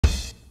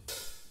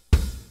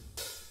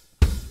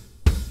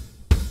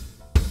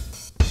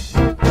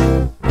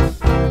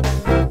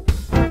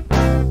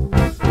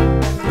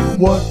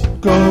What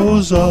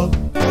goes up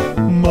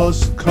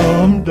must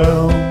come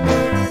down.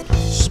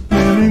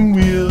 Spinning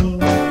wheel,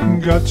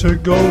 got to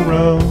go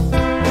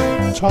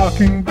round.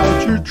 Talking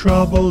about your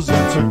troubles,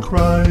 it's a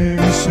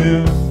crying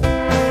sin.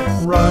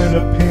 Ride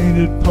a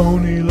painted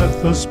pony,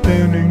 let the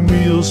spinning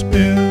wheel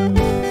spin.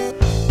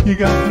 You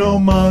got no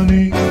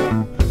money,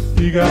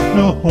 you got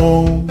no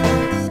home.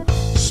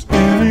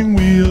 Spinning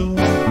wheel,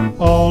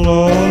 all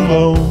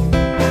alone.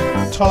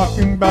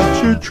 Talking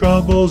about your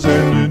troubles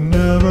and you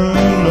never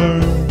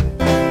learn.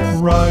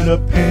 Ride a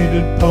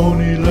painted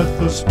pony, let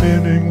the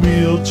spinning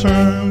wheel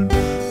turn.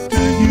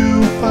 Did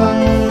you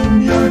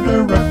find your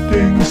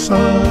directing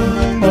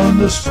sign on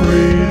the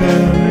straight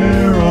and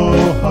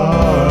narrow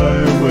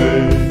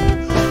highway?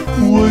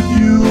 Would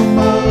you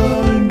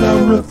mind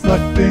a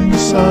reflecting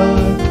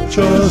sign?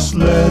 Just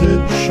let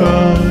it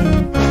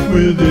shine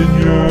within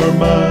your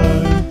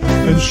mind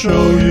and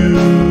show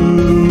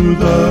you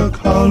the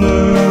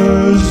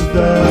colors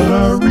that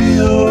are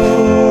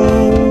real.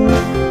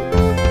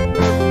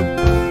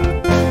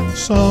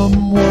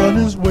 Someone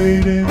is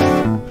waiting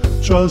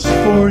just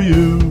for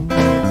you.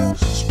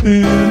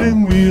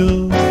 Spinning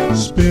wheel,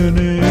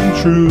 spinning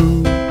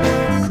true.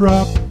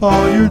 Drop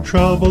all your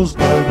troubles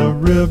by the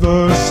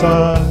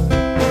riverside.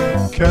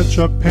 Catch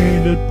a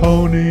painted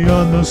pony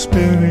on the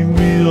spinning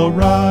wheel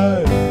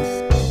ride.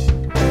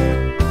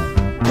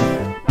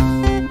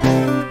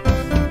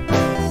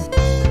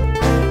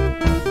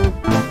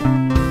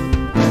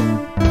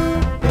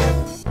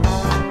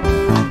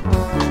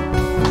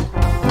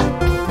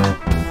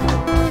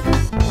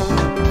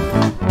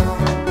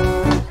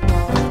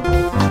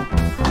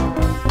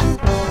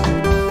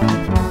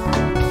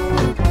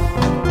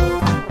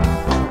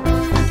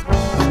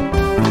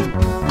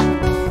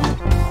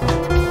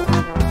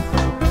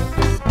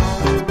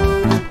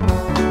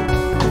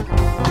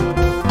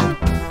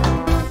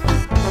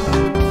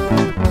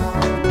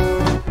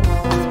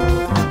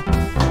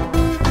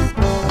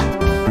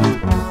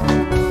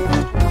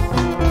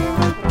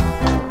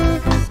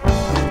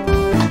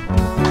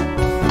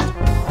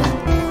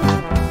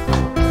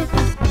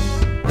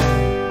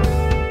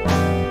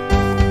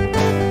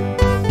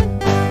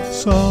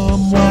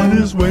 Someone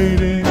is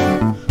waiting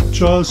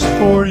just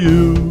for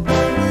you.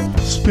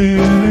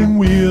 Spinning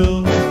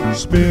wheel,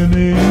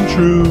 spinning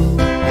true.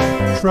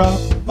 Drop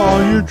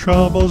all your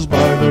troubles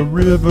by the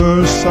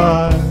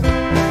riverside.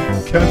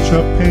 Catch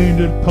a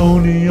painted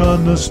pony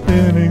on the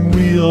spinning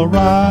wheel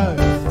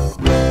ride.